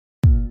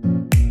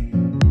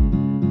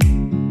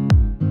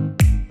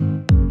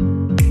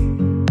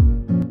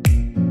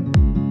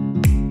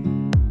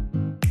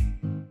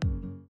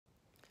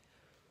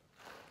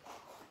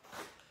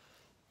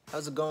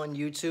How's it going,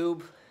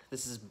 YouTube?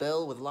 This is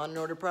Bill with Lawn and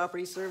Order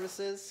Property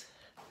Services.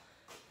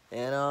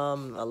 And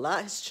a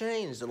lot has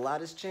changed. A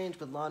lot has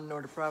changed with Lawn and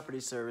Order Property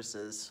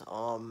Services.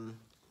 Got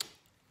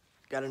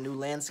a new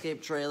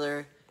landscape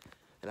trailer,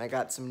 and I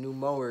got some new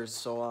mowers.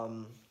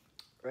 So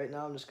right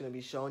now I'm just gonna be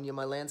showing you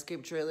my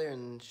landscape trailer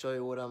and show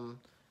you what I'm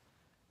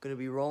gonna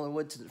be rolling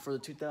with for the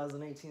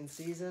 2018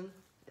 season.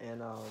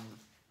 And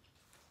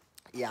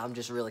yeah, I'm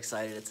just real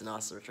excited. It's an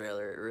awesome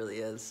trailer. It really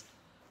is.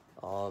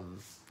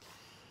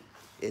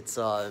 It's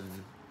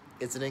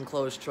an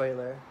enclosed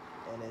trailer,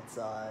 and it's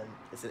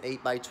an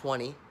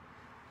 8x20.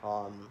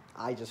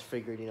 I just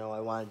figured, I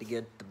wanted to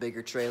get the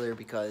bigger trailer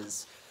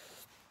because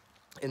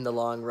in the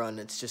long run,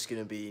 it's just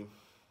gonna be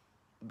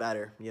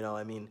better.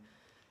 I mean,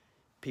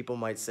 people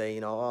might say,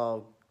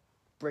 oh,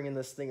 bringing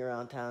this thing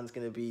around town's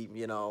gonna be,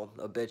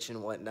 a bitch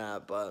and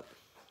whatnot, but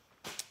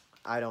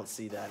I don't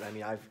see that. I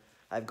mean,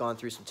 I've gone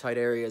through some tight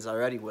areas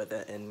already with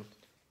it, and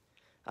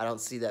I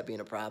don't see that being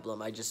a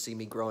problem. I just see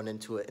me growing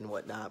into it and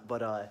whatnot.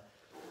 But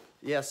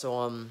yeah,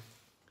 so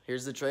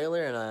here's the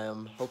trailer, and I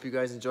hope you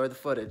guys enjoy the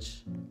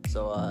footage.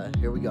 So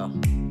here we go.